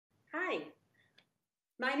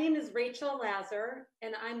My name is Rachel Lazar,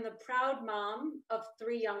 and I'm the proud mom of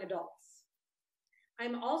 3 young adults.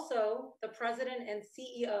 I'm also the president and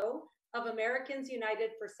CEO of Americans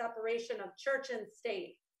United for Separation of Church and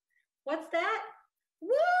State. What's that?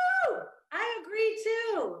 Woo! I agree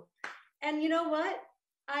too. And you know what?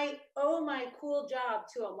 I owe my cool job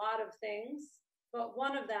to a lot of things, but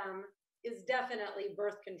one of them is definitely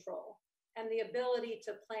birth control and the ability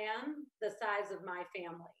to plan the size of my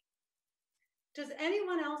family. Does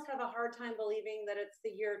anyone else have a hard time believing that it's the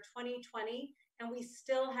year 2020 and we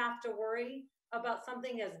still have to worry about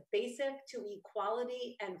something as basic to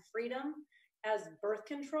equality and freedom as birth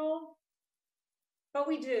control? But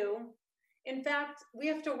we do. In fact, we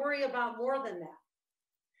have to worry about more than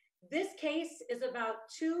that. This case is about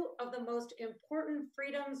 2 of the most important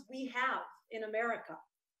freedoms we have in America: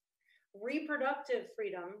 reproductive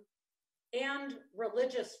freedom and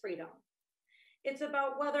religious freedom. It's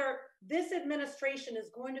about whether this administration is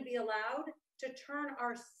going to be allowed to turn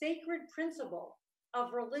our sacred principle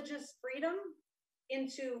of religious freedom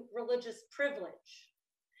into religious privilege.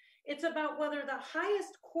 It's about whether the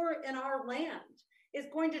highest court in our land is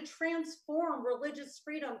going to transform religious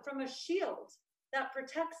freedom from a shield that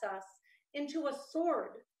protects us into a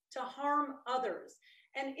sword to harm others.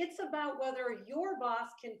 And it's about whether your boss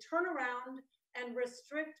can turn around and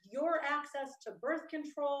restrict your access to birth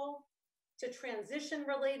control, to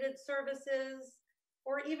transition-related services,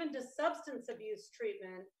 or even to substance abuse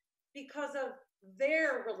treatment because of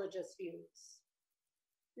their religious views.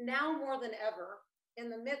 Now more than ever, in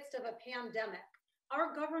the midst of a pandemic,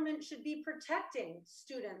 our government should be protecting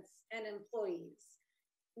students and employees,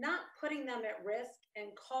 not putting them at risk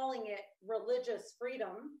and calling it religious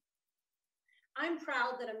freedom. I'm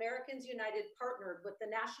proud that Americans United partnered with the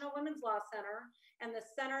National Women's Law Center and the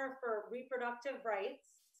Center for Reproductive Rights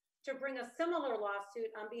to bring a similar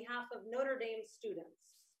lawsuit on behalf of Notre Dame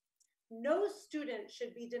students. No student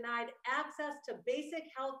should be denied access to basic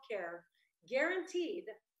health care guaranteed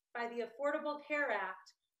by the Affordable Care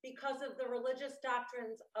Act because of the religious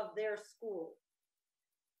doctrines of their school.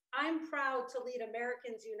 I'm proud to lead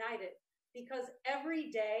Americans United because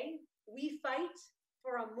every day we fight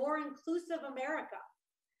for a more inclusive America,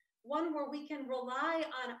 one where we can rely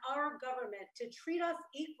on our government to treat us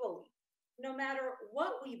equally, no matter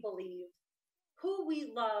what we believe, who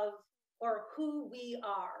we love, or who we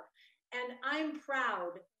are. And I'm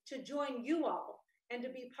proud to join you all and to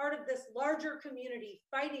be part of this larger community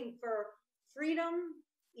fighting for freedom,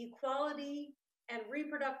 equality, and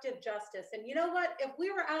reproductive justice. And you know what? If we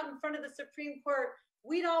were out in front of the Supreme Court,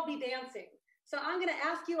 we'd all be dancing. So I'm gonna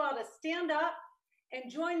ask you all to stand up and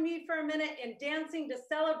join me for a minute in dancing to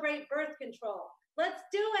celebrate birth control. Let's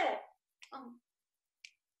do it.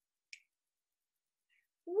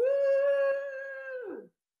 Woo!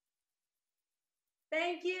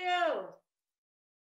 Thank you.